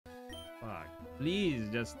Please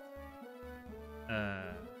just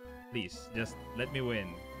please just let me win.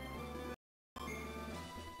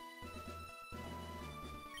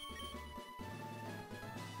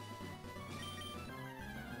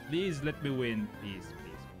 Please let me win. Please,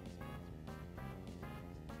 please,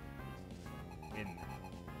 please. Win.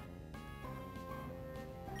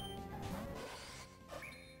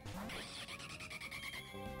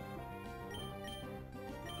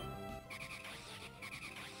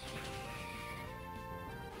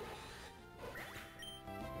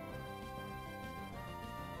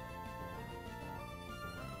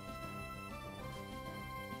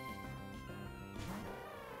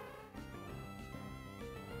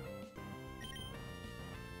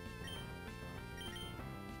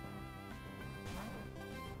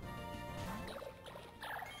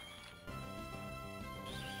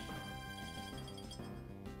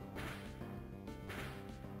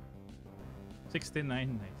 $69, nice.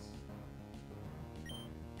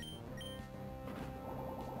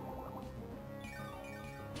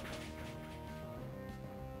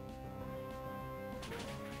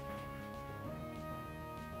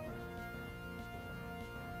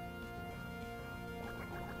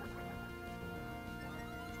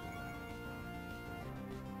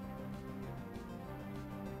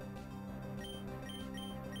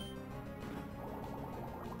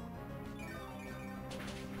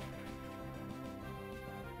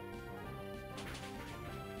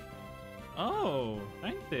 Oh,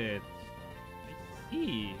 find it. I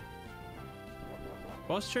see.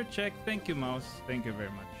 Posture check. Thank you, mouse. Thank you very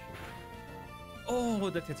much. Oh,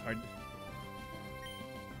 that hits hard.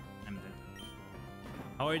 I'm dead.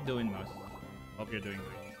 How are you doing, mouse? Hope you're doing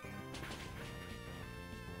great.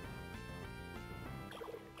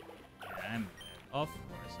 Yeah, I'm dead. Of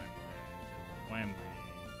course I'm dead. Why am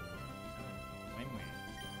I?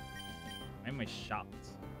 Why am I shocked?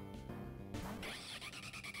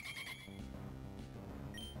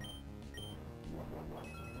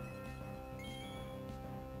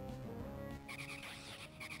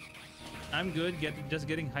 I'm good. Just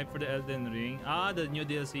getting hyped for the Elden Ring. Ah, the new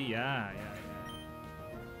DLC. Yeah.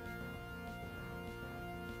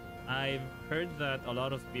 I've heard that a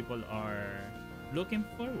lot of people are looking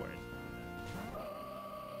forward.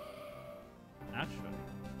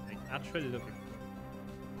 Actually looking forward.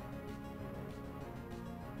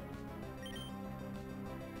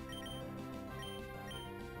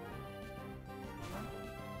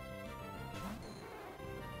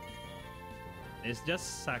 It's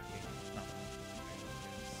just sake.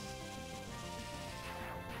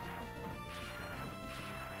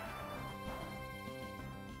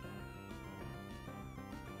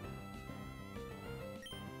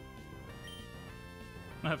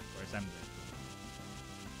 Of course, I'm dead.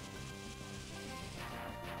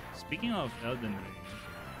 Speaking of Elden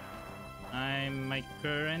Ring, my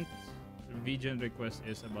current region request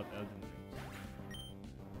is about Elden Ring.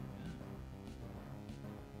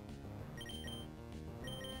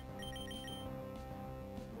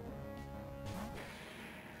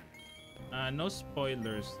 No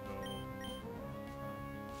spoilers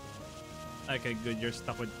though. Okay, good. You're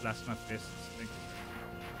stuck with plasma fists. Thank you.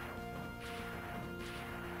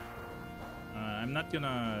 I'm not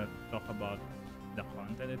gonna talk about the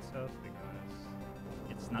content itself because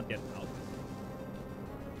it's not yet out.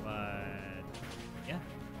 But yeah.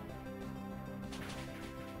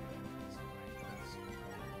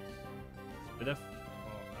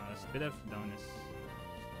 Speed of down is.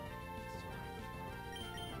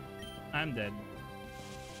 I'm dead.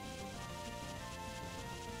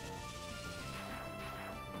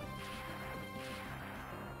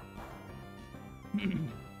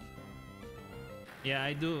 Yeah,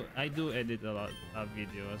 I do edit a lot of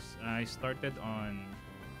videos. I started on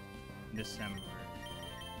December.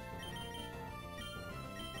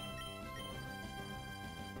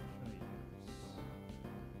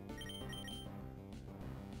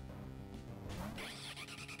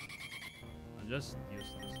 I'll just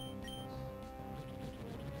use this.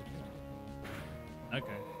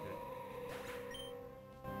 Okay, good.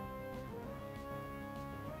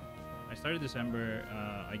 I started December.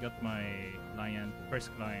 I got my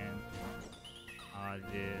first client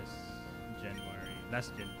this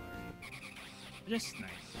last January. Just nice.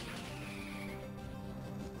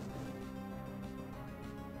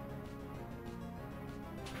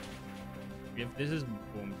 If this is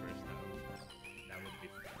boom first, that would be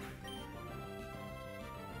fun.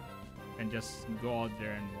 And just go out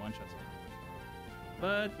there and one shot.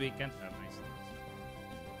 But we can't have nice things.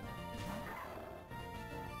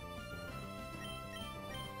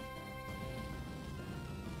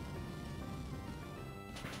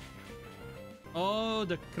 Oh, Oh,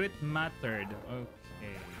 the crit mattered.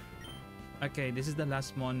 Okay. Okay, this is the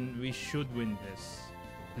last one. We should win this.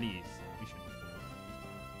 Please. We should win this.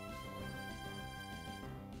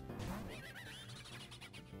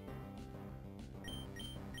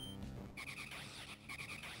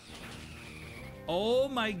 Oh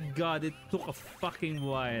my god, it took a fucking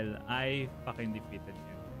while. I fucking defeated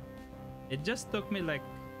him. It just took me like,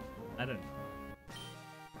 I don't know.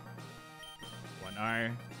 1 hour?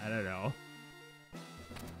 I don't know.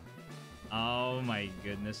 Oh my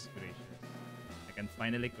goodness gracious. I can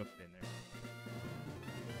finally cook dinner.